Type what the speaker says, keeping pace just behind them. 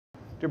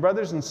Dear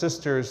brothers and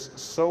sisters,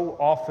 so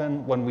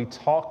often when we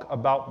talk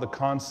about the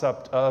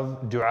concept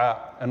of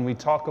dua, and we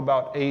talk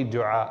about a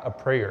dua, a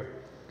prayer,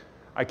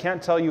 I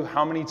can't tell you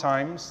how many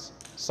times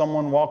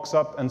someone walks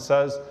up and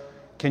says,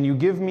 can you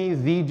give me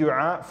the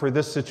dua for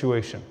this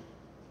situation?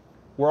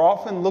 We're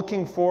often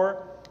looking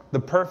for the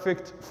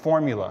perfect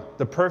formula,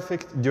 the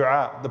perfect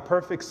dua, the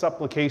perfect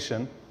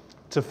supplication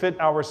to fit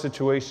our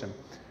situation.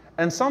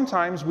 And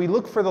sometimes we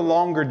look for the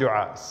longer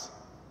du'as,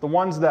 the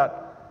ones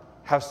that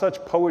have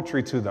such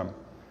poetry to them,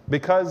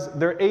 because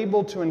they're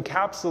able to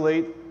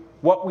encapsulate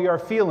what we are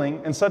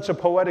feeling in such a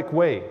poetic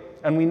way.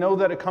 And we know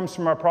that it comes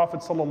from our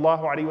Prophet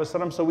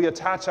ﷺ, so we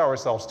attach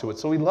ourselves to it.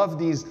 So we love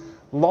these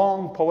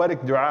long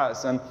poetic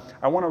du'as, and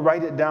I want to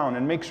write it down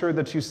and make sure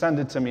that you send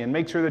it to me, and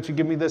make sure that you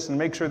give me this, and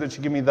make sure that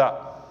you give me that.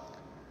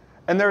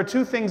 And there are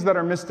two things that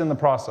are missed in the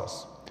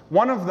process.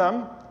 One of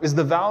them is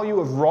the value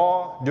of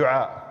raw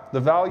du'a, the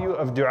value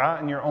of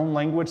du'a in your own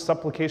language,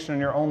 supplication in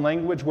your own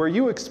language, where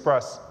you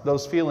express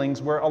those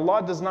feelings, where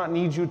Allah does not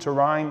need you to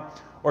rhyme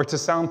or to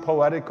sound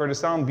poetic or to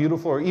sound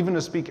beautiful or even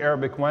to speak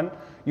Arabic when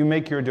you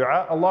make your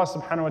du'a. Allah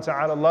subhanahu wa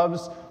ta'ala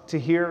loves to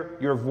hear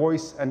your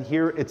voice and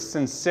hear its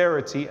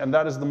sincerity, and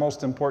that is the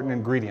most important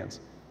ingredient.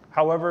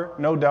 However,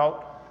 no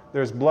doubt,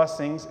 there's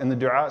blessings in the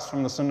du'as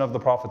from the sunnah of the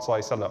Prophet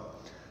ﷺ.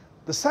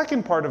 The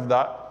second part of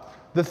that,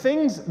 the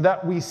things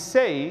that we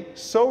say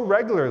so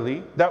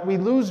regularly that we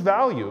lose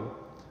value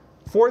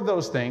for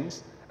those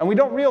things, and we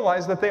don't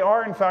realize that they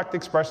are in fact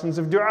expressions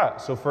of dua.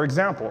 So for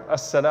example,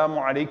 Assalamu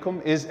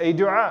alaikum is a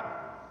dua.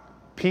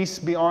 Peace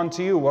be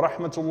unto you, wa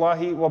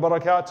rahmatullahi wa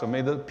barakatuh.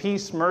 May the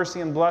peace,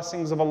 mercy, and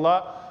blessings of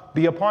Allah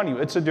be upon you.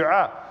 It's a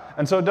dua.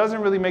 And so it doesn't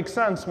really make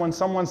sense when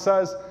someone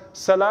says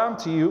salam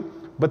to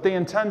you, but they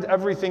intend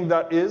everything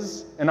that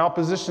is in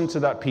opposition to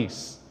that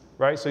peace,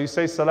 right? So you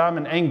say salam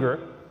in anger,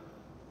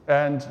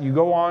 and you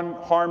go on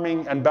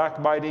harming and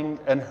backbiting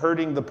and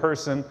hurting the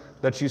person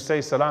that you say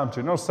salam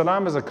to. No,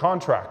 salam is a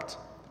contract.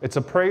 It's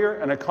a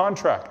prayer and a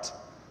contract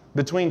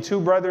between two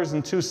brothers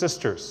and two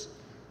sisters,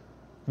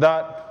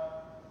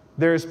 that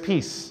there's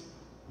peace,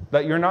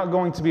 that you're not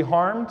going to be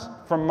harmed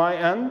from my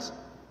end,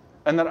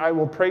 and that I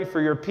will pray for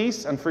your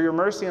peace and for your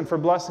mercy and for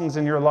blessings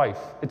in your life.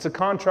 It's a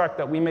contract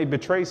that we may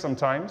betray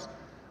sometimes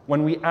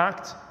when we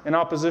act in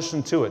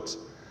opposition to it.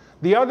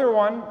 The other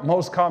one,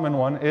 most common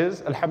one,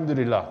 is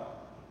Alhamdulillah.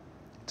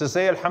 To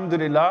say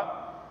Alhamdulillah,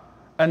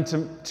 and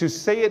to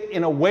say it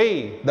in a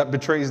way that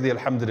betrays the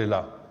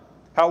Alhamdulillah.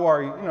 How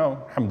are you? You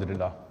know,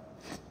 Alhamdulillah.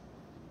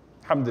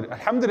 Alhamdulillah.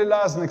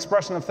 Alhamdulillah is an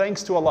expression of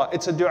thanks to Allah.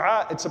 It's a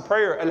dua, it's a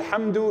prayer.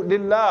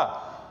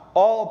 Alhamdulillah.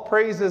 All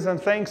praises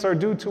and thanks are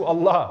due to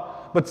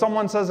Allah. But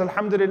someone says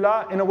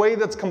Alhamdulillah in a way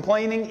that's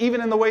complaining, even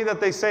in the way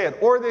that they say it.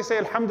 Or they say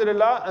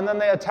Alhamdulillah and then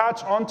they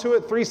attach onto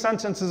it 3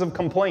 sentences of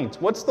complaint.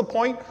 What's the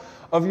point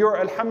of your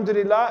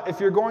Alhamdulillah if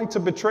you're going to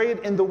betray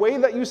it in the way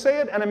that you say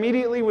it and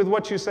immediately with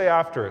what you say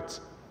after it?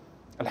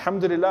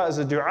 Alhamdulillah is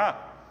a dua.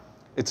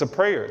 It's a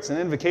prayer, it's an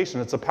invocation,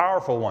 it's a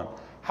powerful one.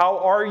 How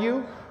are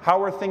you?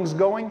 How are things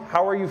going?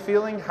 How are you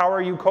feeling? How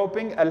are you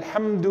coping?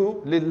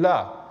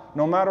 Alhamdulillah.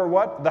 No matter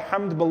what, the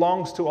hamd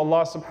belongs to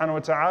Allah subhanahu wa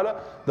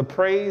ta'ala. The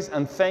praise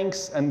and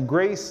thanks and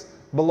grace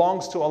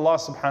belongs to Allah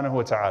subhanahu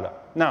wa ta'ala.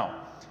 Now,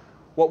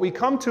 what we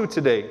come to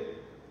today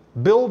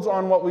builds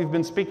on what we've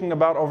been speaking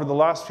about over the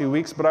last few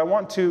weeks, but I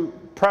want to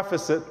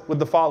preface it with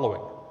the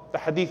following. The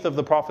hadith of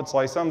the Prophet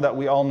ﷺ that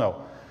we all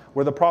know,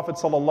 where the Prophet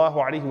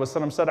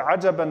ﷺ said,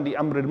 عَجَبًا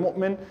لِأَمْرِ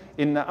الْمُؤْمِنِ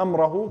إِنَّ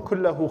أَمْرَهُ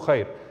كُلَّهُ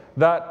خَيْرٌ.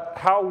 That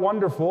how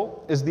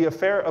wonderful is the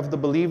affair of the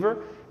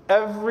believer.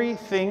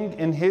 Everything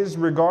in his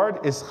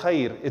regard is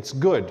khair, it's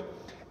good.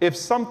 If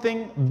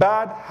something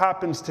bad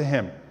happens to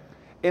him,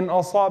 إِنْ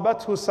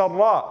أَصَابَتْهُ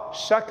سَرَّاء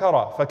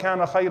شَكَرَ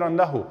فَكَانَ خَيْرًا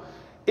لَهُ.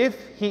 If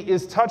he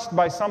is touched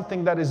by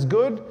something that is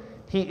good,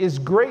 he is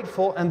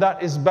grateful and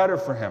that is better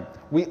for him.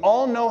 We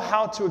all know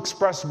how to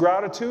express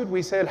gratitude.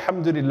 We say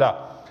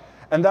Alhamdulillah.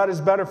 And that is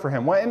better for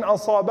him. وَإِنْ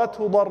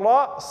أَصَابَتْهُ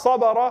ضَرَّاء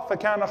صَبَرَ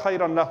فَكَانَ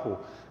خَيْرًا لَهُ.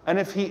 And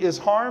if he is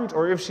harmed,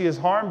 or if she is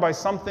harmed by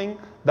something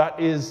that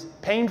is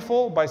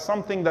painful, by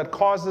something that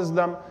causes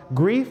them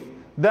grief,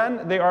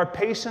 then they are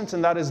patient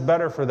and that is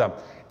better for them.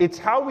 It's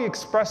how we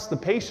express the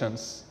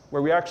patience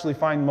where we actually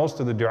find most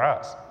of the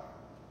du'as.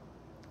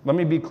 Let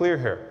me be clear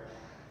here.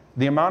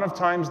 The amount of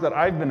times that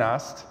I've been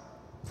asked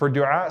for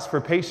du'as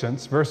for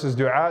patience versus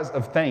du'as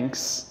of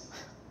thanks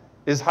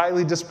is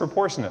highly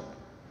disproportionate.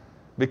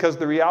 Because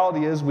the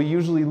reality is we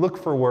usually look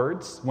for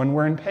words when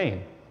we're in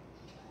pain.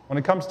 When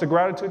it comes to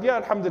gratitude, yeah,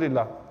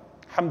 alhamdulillah,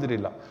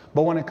 alhamdulillah.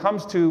 But when it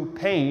comes to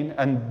pain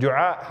and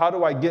dua, how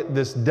do I get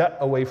this debt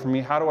away from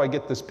me? How do I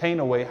get this pain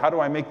away? How do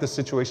I make this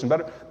situation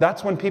better?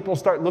 That's when people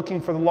start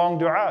looking for the long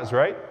du'as,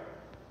 right?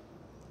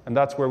 And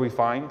that's where we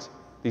find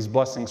these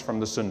blessings from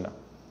the sunnah.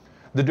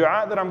 The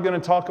dua that I'm going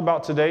to talk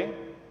about today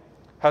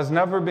has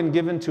never been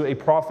given to a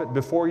prophet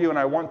before you, and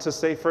I want to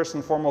say first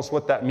and foremost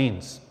what that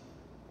means.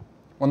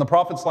 When the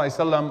Prophet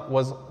ﷺ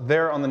was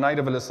there on the night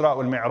of Al-Isra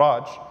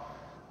wal-Mi'raj,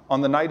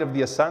 on the night of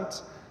the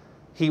ascent,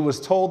 he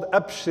was told,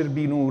 أَبْشِرْ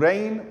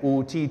بِنُورَيْنِ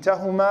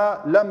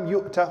أُوتِيتَهُمَا لَمْ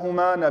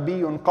يُؤْتَهُمَا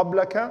نَبِيٌّ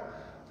قَبْلَكَ.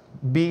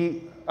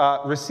 Be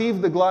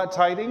receive the glad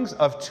tidings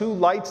of two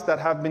lights that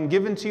have been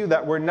given to you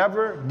that were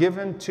never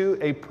given to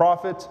a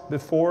prophet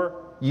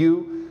before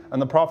you.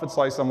 And the Prophet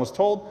ﷺ was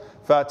told,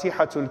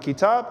 Fatihatul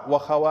Kitab wa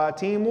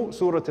khawatimu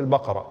Surat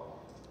al-Baqarah.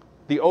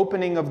 The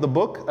opening of the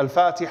book,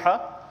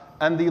 Al-Fatiha,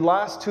 and the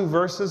last two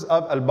verses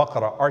of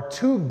Al-Baqarah are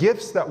two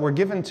gifts that were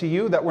given to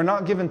you that were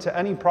not given to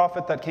any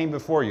prophet that came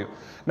before you.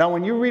 Now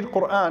when you read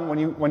Quran,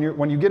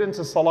 when you get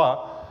into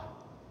Salah,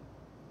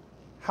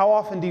 how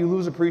often do you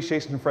lose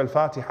appreciation for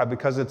Al-Fatiha?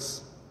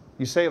 Because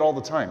you say it all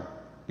the time.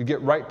 You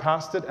get right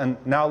past it, and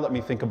now let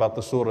me think about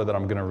the surah that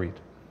I'm going to read.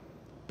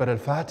 But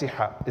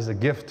Al-Fatiha is a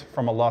gift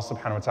from Allah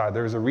subhanahu wa ta'ala.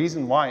 There is a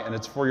reason why, and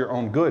it's for your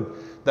own good,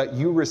 that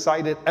you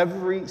recite it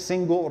every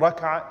single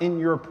rak'ah in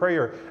your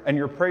prayer, and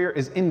your prayer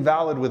is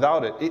invalid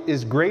without it. It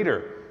is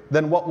greater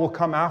than what will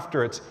come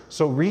after it.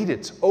 So read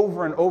it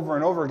over and over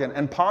and over again,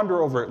 and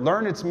ponder over it,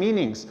 learn its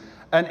meanings,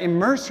 and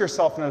immerse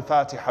yourself in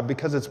Al-Fatiha,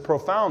 because it's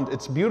profound,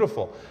 it's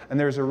beautiful. And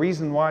there's a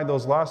reason why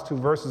those last two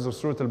verses of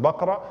Surah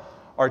Al-Baqarah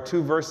are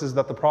two verses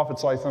that the Prophet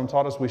ﷺ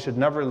taught us we should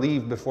never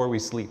leave before we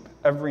sleep.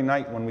 Every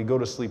night when we go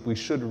to sleep, we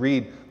should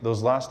read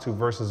those last two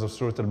verses of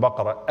Surah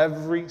Al-Baqarah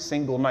every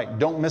single night.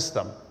 Don't miss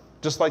them.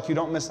 Just like you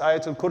don't miss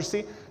Ayatul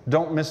Kursi,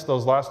 don't miss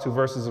those last two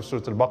verses of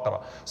Surah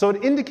Al-Baqarah. So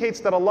it indicates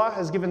that Allah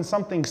has given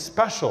something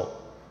special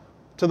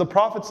to the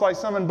Prophet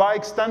ﷺ, and by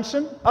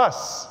extension,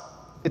 us.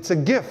 It's a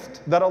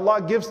gift that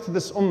Allah gives to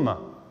this ummah,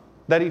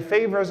 that He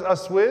favors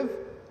us with,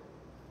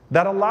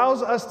 that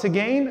allows us to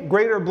gain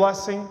greater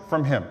blessing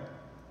from Him.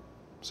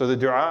 So the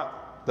dua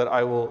that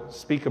I will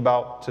speak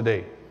about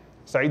today,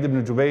 Sa'id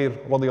ibn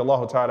Jubayr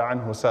radiyallahu ta'ala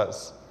anhu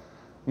says,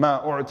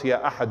 ما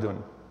أعطي أحد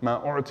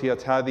ما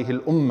أعطيت هذه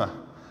الأمة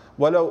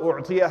ولو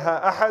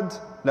أعطيها أحد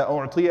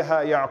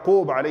لأعطيها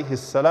يعقوب عليه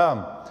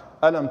السلام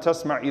ألم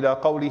تسمع إلى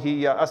قوله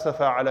يا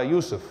أسف على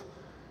يوسف.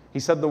 He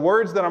said, the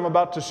words that I'm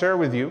about to share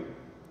with you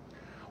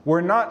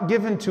were not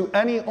given to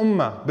any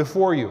ummah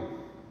before you.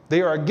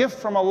 They are a gift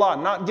from Allah,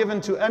 not given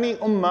to any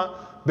ummah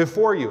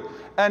before you.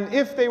 And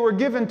if they were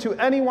given to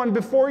anyone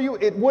before you,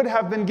 it would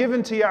have been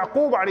given to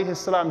Yaqub alayhi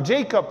salam,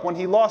 Jacob, when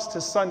he lost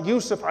his son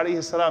Yusuf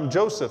alayhi salam,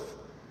 Joseph.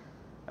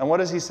 And what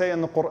does he say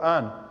in the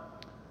Quran?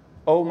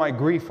 Oh, my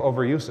grief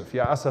over Yusuf,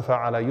 ya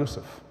asafa ala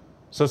Yusuf.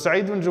 So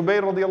Sa'id ibn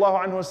Jubayr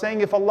radiallahu anhu was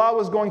saying, if Allah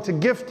was going to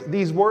gift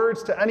these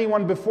words to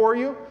anyone before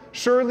you,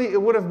 surely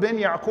it would have been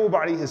Yaqub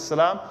alayhi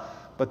salam.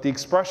 But the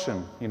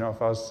expression, if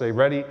I was to say,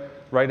 ready,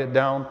 write it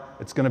down.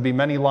 It's going to be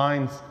many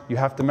lines. You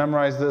have to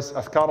memorize this.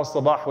 Afkar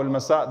al-sabah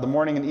wal-masa, the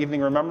morning and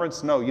evening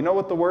remembrance. No, you know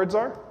what the words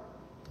are?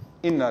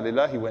 Inna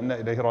lillahi wa inna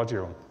ilayhi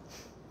raji'un.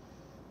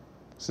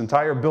 This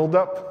entire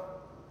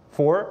build-up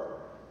for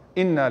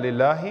Inna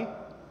lillahi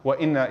wa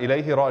inna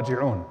ilayhi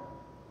raji'un.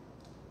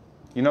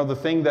 You know the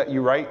thing that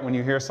you write when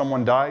you hear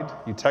someone died?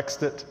 You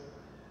text it.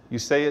 You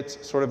say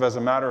it sort of as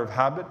a matter of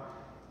habit.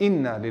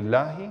 Inna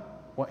lillahi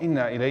wa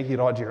inna ilayhi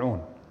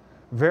raji'un.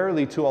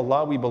 Verily to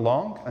Allah we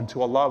belong, and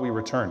to Allah we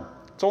return.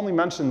 It's only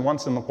mentioned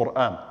once in the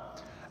Quran.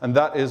 And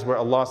that is where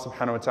Allah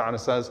subhanahu wa ta'ala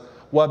says,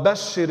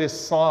 وَبَشِّرِ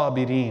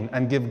الصَّابِرِينَ,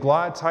 and give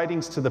glad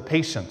tidings to the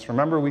patients.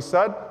 Remember we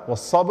said,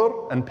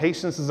 وَالصَّبْر, and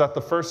patience is at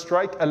the first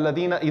strike.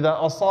 الَّذِينَ إِذَا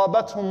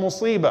أَصَابَتْهُمْ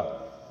مُصِيبَةٌ,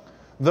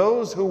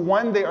 those who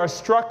when they are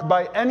struck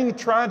by any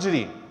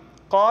tragedy,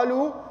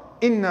 قَالُوا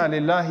إِنَّا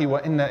لِلَّهِ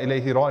وَإِنَّا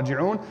إِلَيْهِ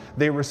رَاجِعُونَ,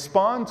 they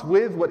respond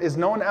with what is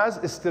known as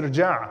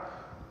istirja',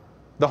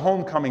 the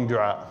homecoming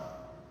dua.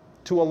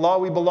 To Allah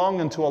we belong,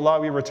 and to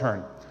Allah we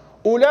return.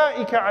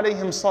 أُولَٰئِكَ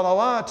عَلَيْهِمْ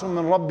صَلَوَاتٌ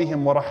مِّن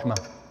رَبِّهِمْ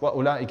وَرَحْمَةٌ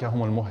وَأُولَٰئِكَ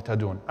هُمُ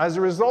الْمُهْتَدُونَ. As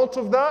a result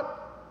of that,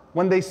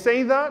 when they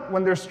say that,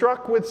 when they're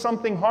struck with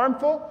something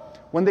harmful,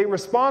 when they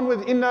respond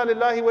with إِنَّا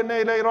لِلَّهِ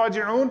وَإِنَّا إِلَيْهِ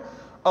رَاجِعُونَ,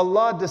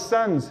 Allah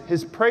descends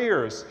His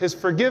prayers, His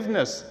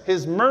forgiveness,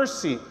 His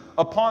mercy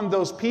upon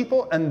those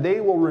people, and they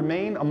will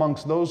remain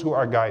amongst those who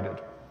are guided.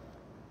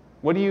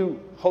 What do you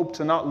hope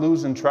to not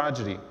lose in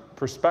tragedy?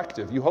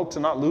 Perspective. You hope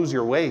to not lose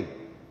your way.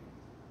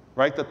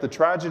 Right? That the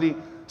tragedy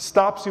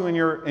stops you in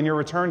your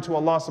return to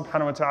Allah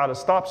subhanahu wa ta'ala,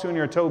 stops you in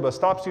your tawbah,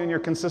 stops you in your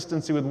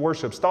consistency with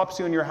worship, stops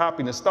you in your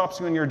happiness, stops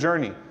you in your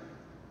journey.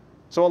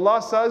 So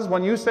Allah says,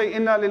 when you say,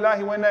 Inna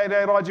lillahi wa inna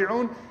ilayhi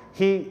raji'un,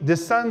 He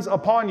descends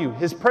upon you,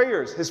 His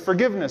prayers, His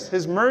forgiveness,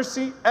 His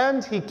mercy,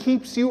 and He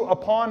keeps you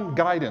upon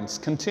guidance.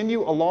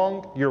 Continue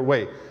along your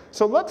way.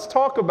 So let's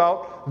talk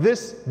about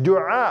this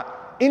dua,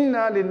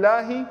 Inna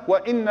lillahi wa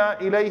inna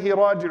ilayhi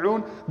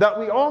raji'un, that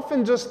we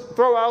often just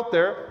throw out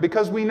there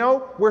because we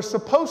know we're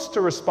supposed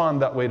to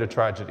respond that way to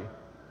tragedy.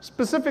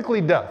 Specifically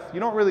death. You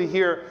don't really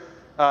hear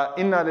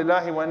Inna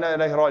lillahi wa inna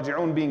ilayhi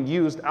raji'un being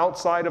used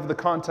outside of the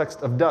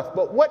context of death.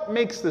 But what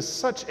makes this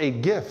such a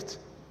gift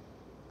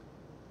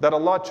that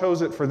Allah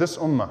chose it for this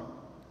ummah?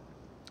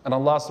 And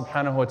Allah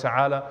subhanahu wa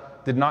ta'ala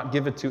did not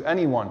give it to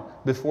anyone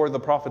before the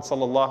Prophet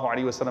sallallahu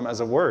alaihi wasallam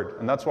as a word.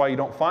 And that's why you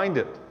don't find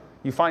it.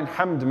 You find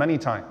hamd many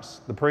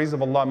times, the praise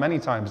of Allah many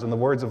times in the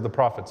words of the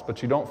prophets,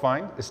 but you don't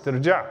find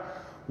istirja'.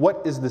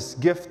 What is this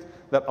gift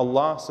that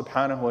Allah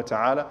subhanahu wa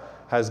ta'ala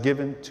has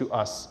given to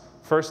us?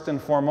 First and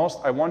foremost,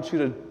 I want you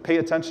to pay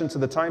attention to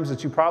the times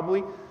that you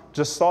probably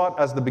just saw it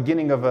as the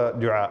beginning of a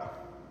dua.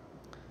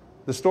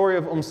 The story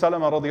of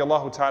Salama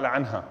radiallahu ta'ala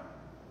anha,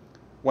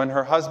 when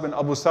her husband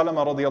Abu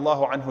Salama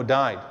radiallahu anhu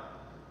died.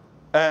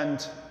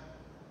 And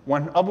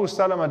when Abu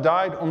Salama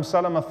died,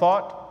 Salama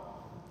thought,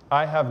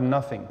 I have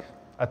nothing.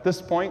 At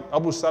this point,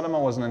 Abu Salama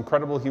was an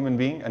incredible human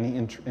being,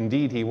 and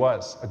indeed he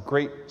was a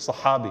great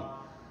Sahabi.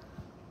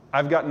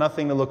 I've got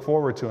nothing to look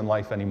forward to in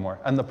life anymore.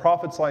 And the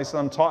Prophet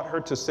ﷺ taught her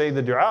to say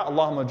the dua,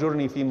 Allahumma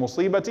jurni fi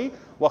musibati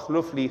wa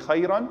akhluf li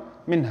khayran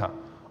minha.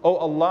 Oh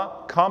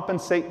Allah,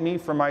 compensate me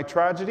for my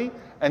tragedy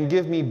and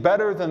give me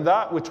better than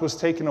that which was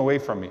taken away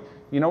from me.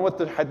 You know what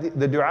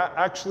the dua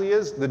actually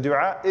is? The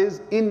dua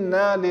is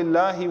Inna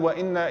lillahi wa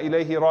inna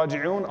ilayhi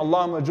raji'un.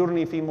 Allahumma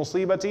jurni fi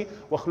musibati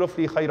wa akhluf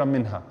li khayran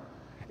minha.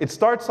 It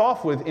starts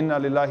off with Inna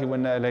lillahi wa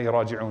inna ilayhi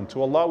raji'un.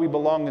 To Allah we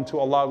belong and to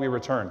Allah we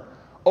return.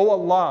 Oh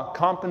Allah,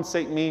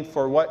 compensate me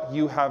for what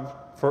you have,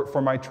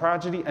 for my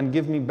tragedy, and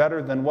give me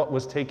better than what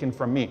was taken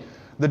from me.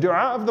 The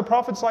dua of the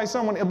Prophet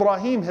ﷺ when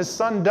Ibrahim, his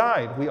son,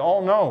 died, we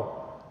all know.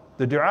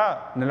 The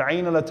dua,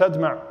 نَالْعَيْنَ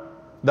لَتَدْمَعْ,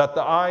 that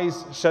the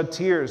eyes shed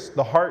tears,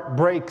 the heart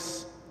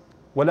breaks.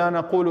 وَلَا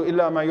نَقُولُ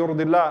إِلَّا مَا يُرْضِ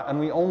اللَّهِ, and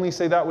we only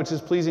say that which is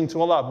pleasing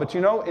to Allah. But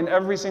you know, in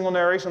every single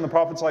narration, the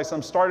Prophet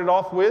ﷺ started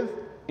off with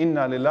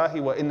Inna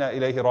lillahi wa inna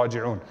ilayhi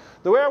raji'un.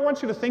 The way I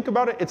want you to think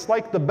about it, it's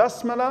like the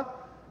basmala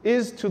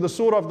is to the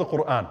surah of the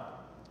Quran.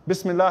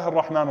 Bismillah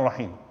ar-Rahman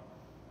ar-Rahim.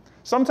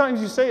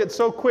 Sometimes you say it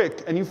so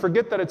quick and you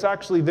forget that it's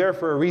actually there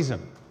for a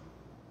reason.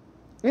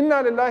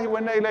 Inna lillahi wa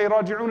inna ilayhi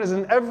raji'un is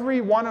in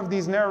every one of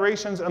these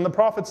narrations, and the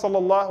Prophet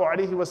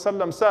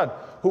ﷺ said,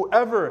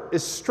 whoever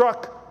is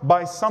struck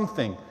by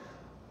something,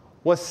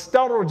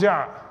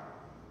 wastarja',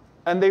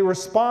 and they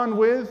respond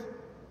with,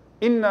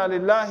 Inna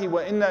lillahi wa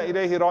inna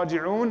ilayhi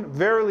raji'un,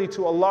 verily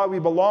to Allah we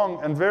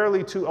belong and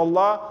verily to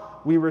Allah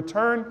we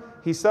return.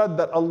 He said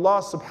that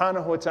Allah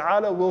subhanahu wa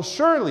ta'ala will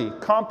surely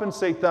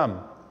compensate them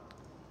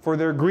for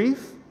their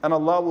grief, and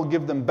Allah will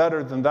give them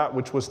better than that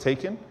which was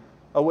taken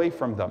away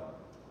from them.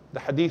 The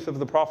hadith of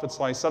the Prophet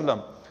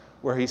ﷺ,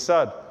 where he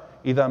said,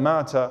 إِذَا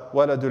مَاتَ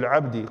وَلَدُ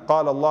الْعَبْدِ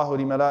قَالَ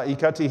اللَّهُ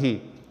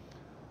لِمَلَائِكَتِهِ.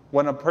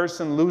 When a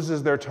person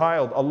loses their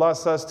child, Allah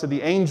says to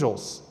the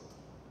angels,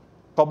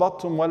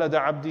 قَبَضْتُمْ وَلَدَ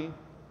عَبْدِ.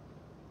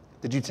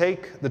 Did you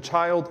take the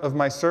child of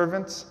my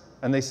servants?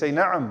 And they say,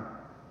 Na'am.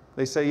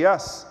 They say,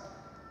 yes.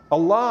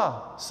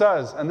 Allah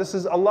says, and this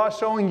is Allah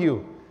showing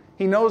you,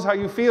 He knows how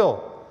you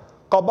feel.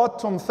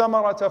 قَبَضْتُمْ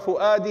ثَمَرَةَ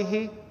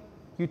فُؤَادِهِ.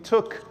 You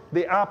took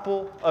the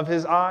apple of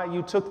his eye,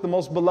 you took the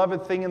most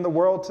beloved thing in the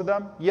world to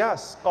them?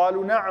 Yes.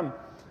 قَالُوا نَعَمْ.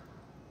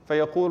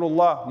 فَيَقُولُ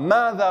اللَّهُ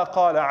مَاذَا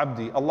قَالَ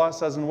عَبْدِي. Allah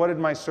says, and what did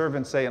my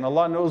servant say? And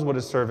Allah knows what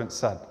his servant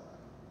said.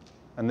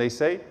 And they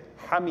say,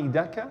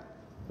 حَمِدَكَ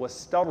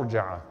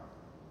وَاسْتَرْجَعَ.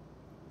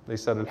 They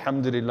said,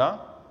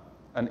 Alhamdulillah,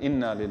 and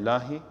Inna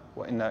lillahi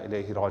wa inna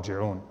ilayhi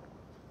raji'un.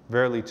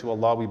 Verily to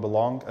Allah we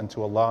belong and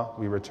to Allah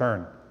we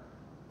return.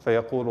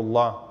 فَيَقُولُ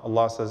اللَّهُ.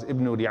 Allah says,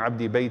 إِبْنُوا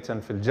لِعَبْدِ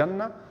بَيْتًا فِي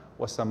الْجَنَّةِ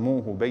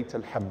وَسَمُّوهُ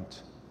بَيْتَ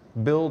الْحَمْدِ.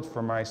 Build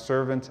for my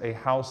servant a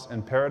house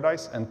in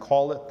paradise and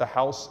call it the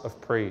house of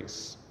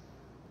praise.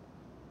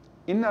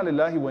 Inna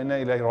lillahi wa inna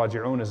ilayhi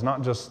raji'un is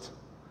not just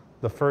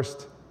the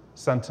first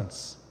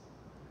sentence.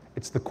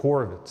 It's the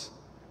core of it.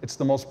 It's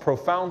the most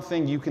profound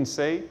thing you can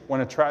say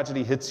when a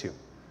tragedy hits you.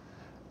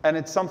 And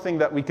it's something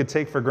that we could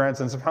take for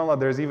granted. And subhanAllah,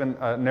 there's even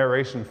a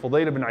narration.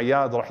 Fudayl ibn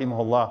Iyad,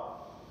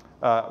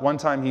 rahimahullah, one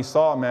time he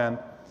saw a man,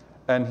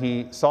 and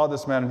he saw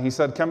this man, and he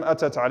said, Kam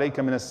atat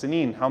alayka min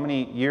as-sinin. How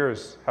many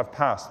years have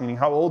passed? Meaning,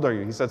 how old are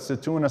you? He said,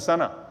 Sittuna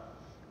sana.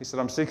 He said,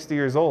 I'm 60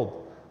 years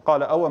old.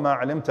 قال أو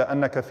ما علمت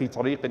أنك في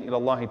طريق إلى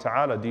الله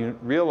تعالى. Do you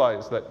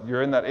realize that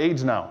you're in that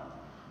age now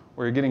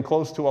where you're getting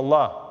close to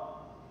Allah,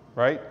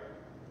 right?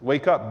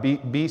 Wake up,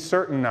 be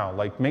certain now.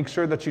 Like, make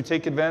sure that you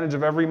take advantage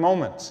of every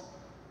moment,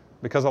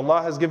 because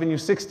Allah has given you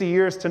 60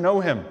 years to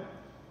know Him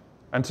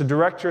and to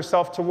direct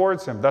yourself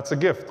towards Him. That's a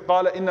gift.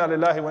 قال إنا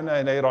لله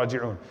وإنا إليه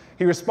راجعون.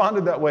 He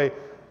responded that way,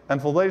 and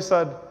Fudayl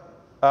said,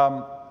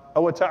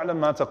 أو تعلم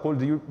ما تقول.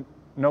 Do you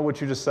know what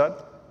you just said?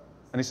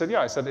 And he said,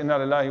 yeah. I said, Inna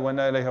lillahi wa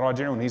inna ilayhi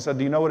raji'un. He said,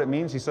 do you know what it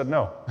means? He said,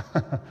 no.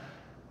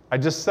 I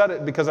just said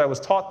it because I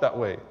was taught that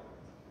way.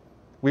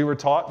 We were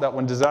taught that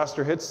when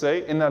disaster hits,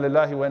 say, Inna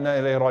lillahi wa inna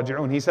ilayhi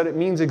raji'un. He said, it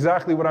means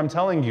exactly what I'm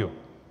telling you.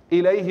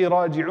 Ilayhi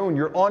raji'un.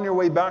 You're on your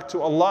way back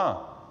to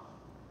Allah.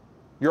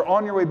 You're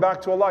on your way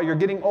back to Allah. You're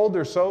getting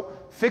older, so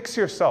fix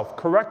yourself.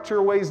 Correct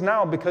your ways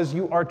now, because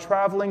you are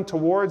traveling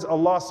towards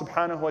Allah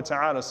subhanahu wa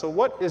ta'ala. So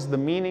what is the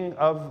meaning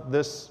of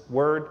this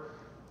word,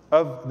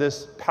 of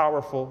this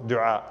powerful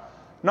dua?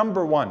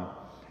 Number one,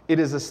 it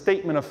is a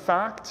statement of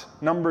fact.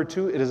 Number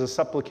two, it is a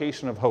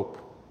supplication of hope,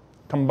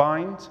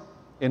 combined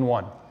in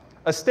one.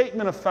 A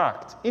statement of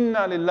fact.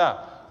 Inna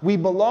lillah. We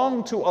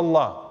belong to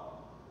Allah.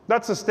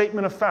 That's a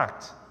statement of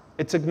fact.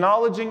 It's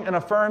acknowledging and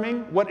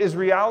affirming what is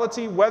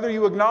reality, whether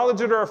you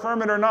acknowledge it or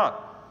affirm it or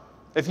not.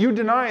 If you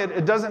deny it,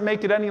 it doesn't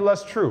make it any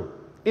less true.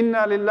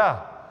 Inna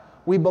lillah.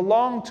 We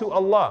belong to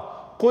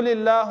Allah. قُلِ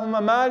اللَّهُمَّ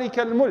مَالِكَ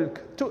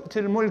الْمُلْكِ تُؤْتِ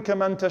الْمُلْكَ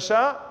مَنْ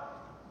تَشَاءُ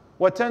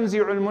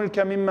وَتَنْزِعُ الْمُلْكَ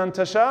مِمَّنْ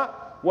تَشَاءُ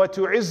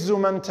وَتُعِزُّ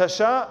مَنْ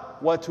تَشَاءُ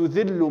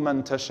وَتُذِلُّ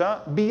مَنْ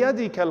تَشَاءُ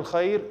بِيَدِكَ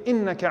الْخَيْرُ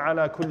إِنَّكَ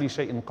عَلَى كُلِّ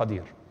شَيْءٍ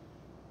قَدِيرٌ.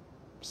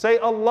 Say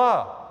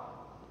Allah,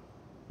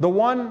 the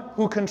one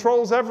who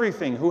controls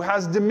everything, who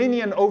has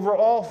dominion over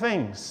all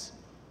things.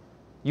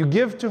 You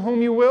give to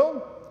whom you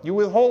will, you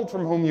withhold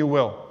from whom you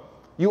will.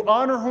 You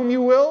honor whom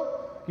you will,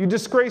 you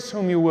disgrace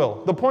whom you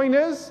will. The point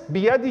is,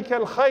 بِيَدِكَ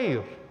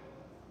الْخَيْرِ.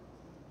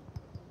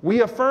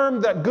 We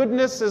affirm that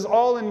goodness is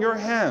all in your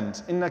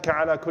hand. إِنَّكَ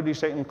عَلَى كُلِّ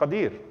شَيْءٍ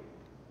قَدِيرٌ.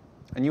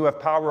 And you have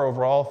power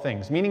over all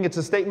things. Meaning it's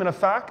a statement of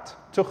fact.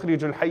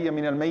 تُخْرِجُ الْحَيَّ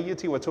مِنَ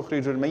الْمَيِّتِ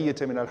وَتُخْرِجُ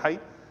الْمَيِّتَ مِنَ الْحَيِّ.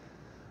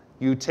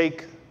 You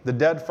take the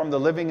dead from the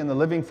living and the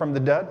living from the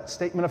dead.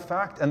 Statement of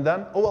fact. And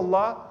then, oh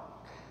Allah,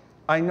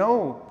 I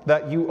know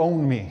that you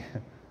own me.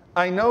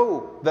 I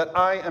know that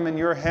I am in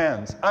your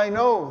hands. I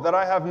know that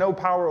I have no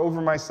power over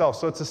myself.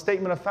 So it's a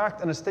statement of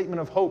fact and a statement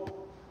of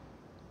hope.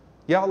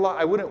 Ya Allah,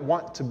 I wouldn't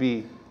want to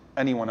be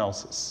anyone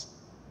else's.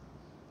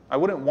 I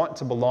wouldn't want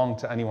to belong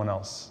to anyone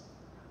else.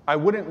 I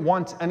wouldn't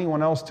want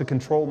anyone else to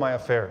control my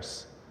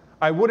affairs.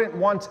 I wouldn't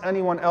want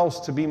anyone else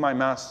to be my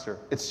master.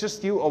 It's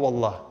just you, oh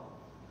Allah.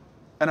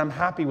 And I'm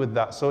happy with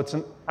that. So it's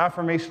an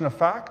affirmation of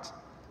fact,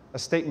 a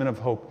statement of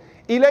hope.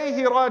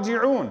 إِلَيْهِ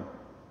رَاجِعُونَ.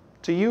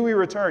 To you we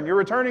return. You're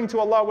returning to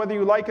Allah whether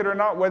you like it or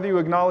not, whether you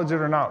acknowledge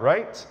it or not,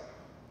 right?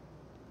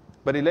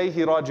 But إِلَيْهِ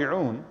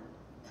رَاجِعُونَ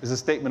is a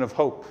statement of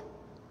hope.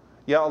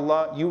 Ya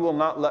Allah, you will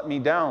not let me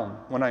down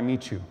when I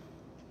meet you,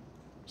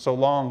 so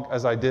long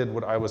as I did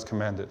what I was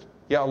commanded.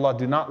 Ya Allah,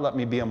 do not let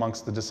me be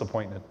amongst the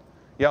disappointed.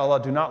 Ya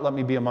Allah, do not let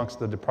me be amongst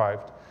the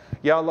deprived.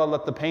 Ya Allah,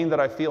 let the pain that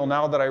I feel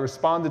now that I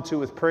responded to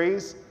with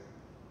praise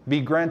be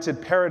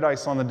granted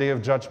paradise on the day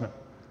of judgment.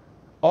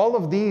 All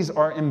of these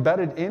are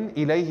embedded in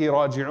إِلَيْهِ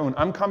رَاجِعُونَ.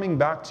 I'm coming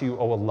back to you,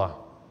 O Allah.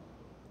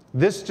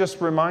 This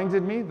just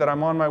reminded me that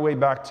I'm on my way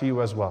back to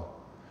you as well.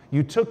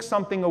 You took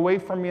something away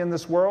from me in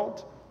this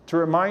world to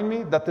remind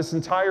me that this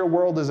entire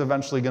world is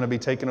eventually going to be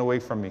taken away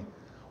from me.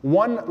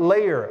 One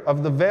layer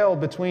of the veil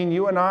between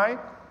you and I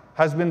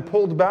has been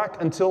pulled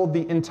back until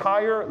the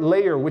entire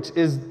layer, which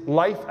is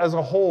life as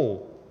a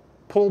whole,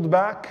 pulled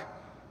back.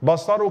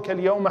 بَصَرُكَ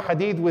الْيَوْمَ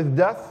حَدِيدٌ, with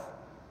death.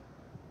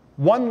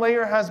 One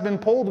layer has been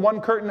pulled,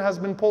 one curtain has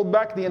been pulled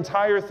back, the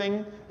entire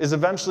thing is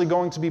eventually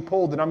going to be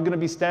pulled, and I'm going to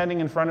be standing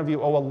in front of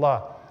you, O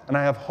Allah. And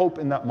I have hope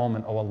in that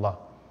moment, O Allah.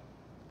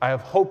 I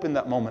have hope in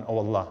that moment, O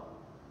Allah,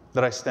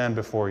 that I stand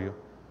before you.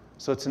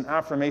 So it's an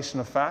affirmation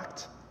of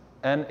fact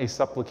and a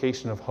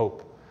supplication of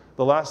hope.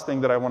 The last thing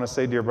that I want to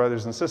say, dear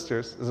brothers and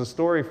sisters, is a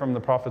story from the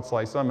Prophet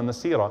ﷺ in the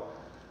Seerah,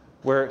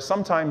 where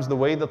sometimes the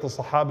way that the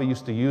Sahaba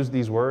used to use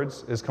these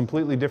words is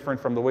completely different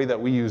from the way that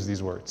we use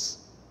these words.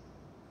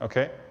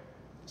 Okay?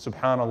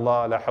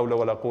 Subhanallah, la hawla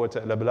wa la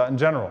quwwata illa billah, in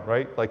general,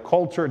 right? Like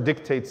culture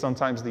dictates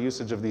sometimes the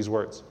usage of these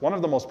words. One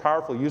of the most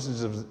powerful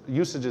usages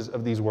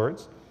of these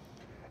words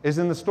is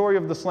in the story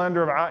of the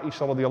slander of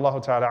Aisha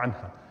radiallahu ta'ala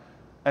anha.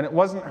 And it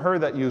wasn't her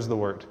that used the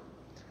word.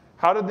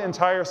 How did the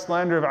entire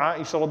slander of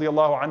Aisha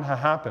radiallahu anha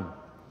happen?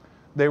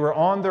 They were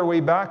on their way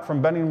back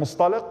from Bani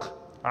Mustaliq.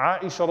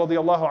 Aisha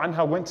radiallahu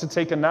anha went to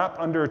take a nap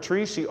under a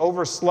tree. She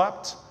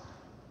overslept.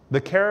 The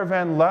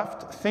caravan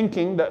left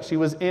thinking that she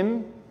was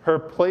in her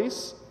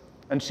place,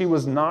 and she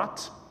was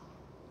not.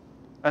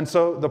 And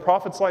so the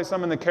Prophet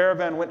ﷺ and the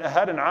caravan went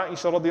ahead, and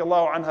Aisha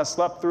radiallahu anha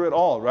slept through it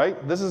all,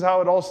 right? This is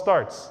how it all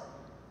starts.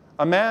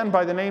 A man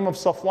by the name of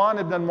Safwan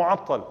ibn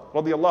al-Mu'attal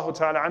radiallahu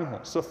ta'ala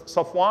anhu. So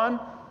Safwan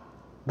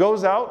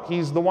goes out,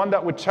 he's the one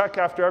that would check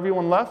after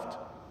everyone left,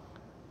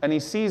 and he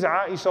sees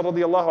Aisha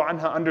radiallahu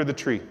anha under the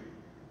tree.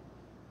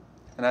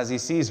 And as he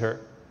sees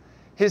her,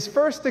 his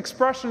first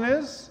expression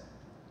is,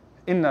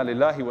 Inna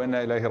lillahi wa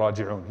inna ilayhi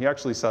raji'un. He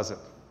actually says it.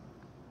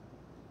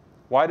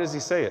 Why does he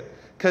say it?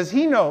 Because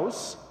he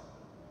knows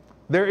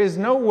there is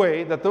no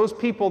way that those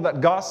people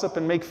that gossip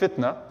and make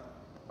fitna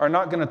are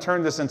not going to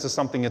turn this into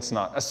something it's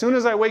not. As soon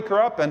as I wake her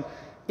up, and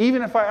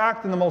even if I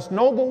act in the most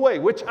noble way,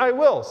 which I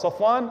will,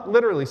 Safwan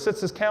literally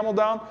sits his camel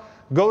down,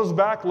 goes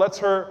back, lets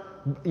her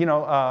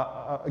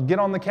get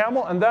on the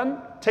camel, and then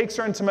takes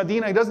her into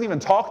Medina. He doesn't even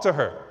talk to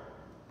her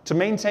to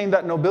maintain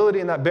that nobility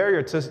and that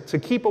barrier, to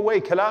keep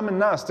away kalam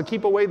an-nas, to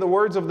keep away the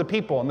words of the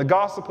people and the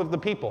gossip of the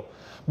people.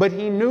 But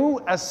he knew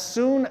as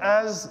soon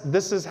as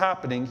this is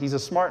happening, he's a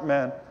smart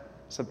man,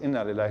 said,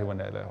 Inna lillahi wa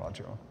inna ilayhi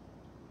raji'un.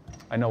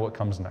 I know what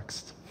comes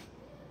next.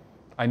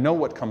 I know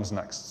what comes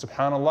next.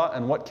 SubhanAllah,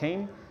 and what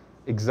came?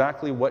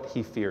 Exactly what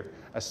he feared.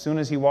 As soon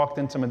as he walked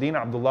into Medina,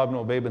 Abdullah ibn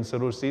Ubay bin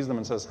Salul sees them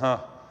and says, ma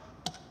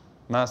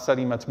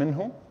salimat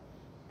minhu.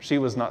 She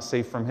was not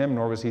safe from him,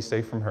 nor was he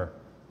safe from her.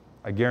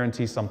 I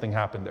guarantee something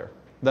happened there.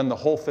 Then the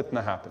whole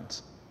fitna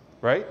happened,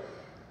 right?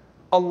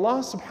 Allah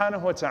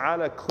subhanahu wa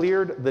ta'ala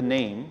cleared the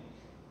name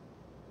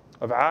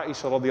of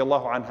Aisha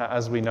radiallahu anha,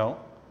 as we know.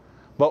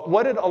 But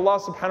what did Allah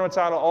subhanahu wa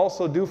ta'ala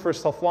also do for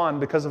Safwan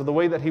because of the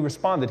way that he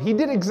responded? He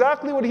did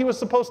exactly what he was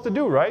supposed to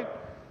do, right?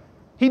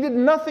 He did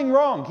nothing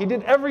wrong. He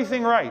did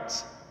everything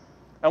right.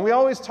 And we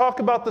always talk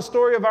about the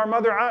story of our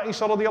mother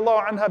Aisha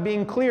radiallahu anha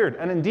being cleared.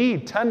 And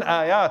indeed, 10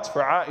 ayat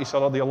for Aisha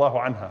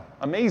radiallahu anha.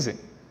 Amazing.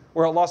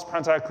 Where Allah subhanahu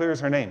wa ta'ala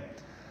clears her name.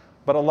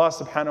 But Allah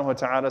subhanahu wa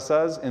ta'ala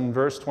says in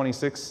verse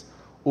 26,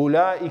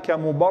 أُولَٰئِكَ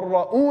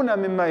مُبَرَّؤُونَ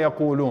مِمَّا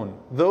يَقُولُونَ.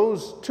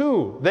 Those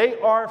two, they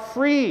are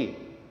free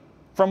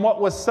from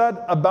what was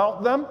said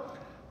about them,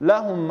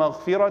 لَهُمْ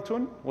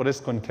مَغْفِرَةٌ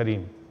وَرِزْقٌ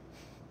كَرِيمٌ.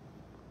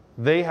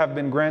 They have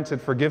been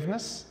granted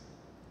forgiveness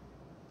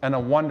and a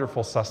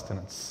wonderful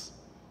sustenance.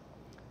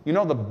 You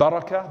know the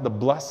barakah, the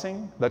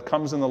blessing that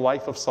comes in the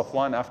life of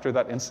Safwan after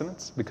that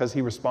incident, because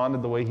he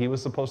responded the way he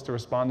was supposed to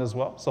respond as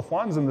well?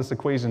 Safwan's in this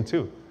equation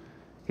too.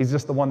 He's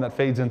just the one that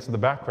fades into the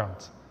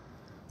background.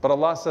 But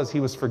Allah says he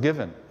was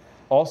forgiven,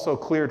 also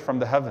cleared from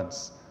the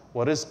heavens.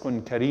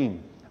 وَرِزْقٌ كَرِيمٌ.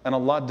 And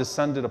Allah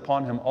descended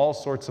upon him all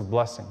sorts of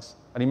blessings.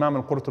 And Imam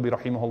al-Qurtubi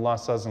rahimahullah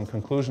says in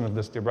conclusion of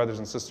this, dear brothers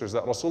and sisters,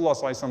 that Rasulullah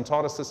SAW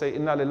taught us to say,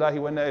 Inna lillahi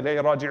wa inna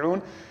ilayhi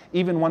raji'un,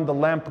 even when the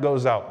lamp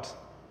goes out.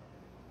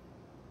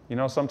 You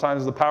know,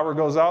 sometimes the power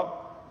goes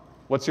out.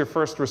 What's your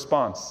first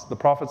response? The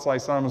Prophet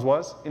ﷺ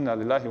was, Inna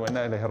lillahi wa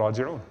inna ilayhi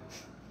raji'un.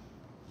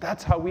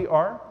 That's how we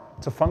are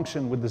to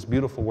function with this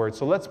beautiful word.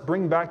 So let's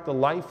bring back the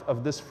life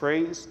of this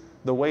phrase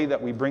the way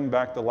that we bring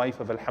back the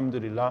life of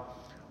Alhamdulillah.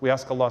 We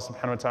ask Allah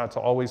subhanahu wa ta'ala to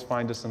always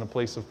find us in a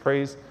place of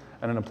praise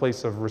and in a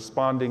place of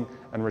responding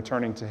and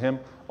returning to Him.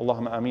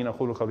 Allahumma ameen.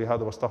 Aqulu qawli hadha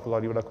wa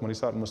astaghfirullahi wa lakum wa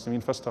lisa'il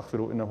muslimin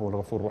fastaghfiru innahu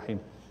al-ghafurur rahim.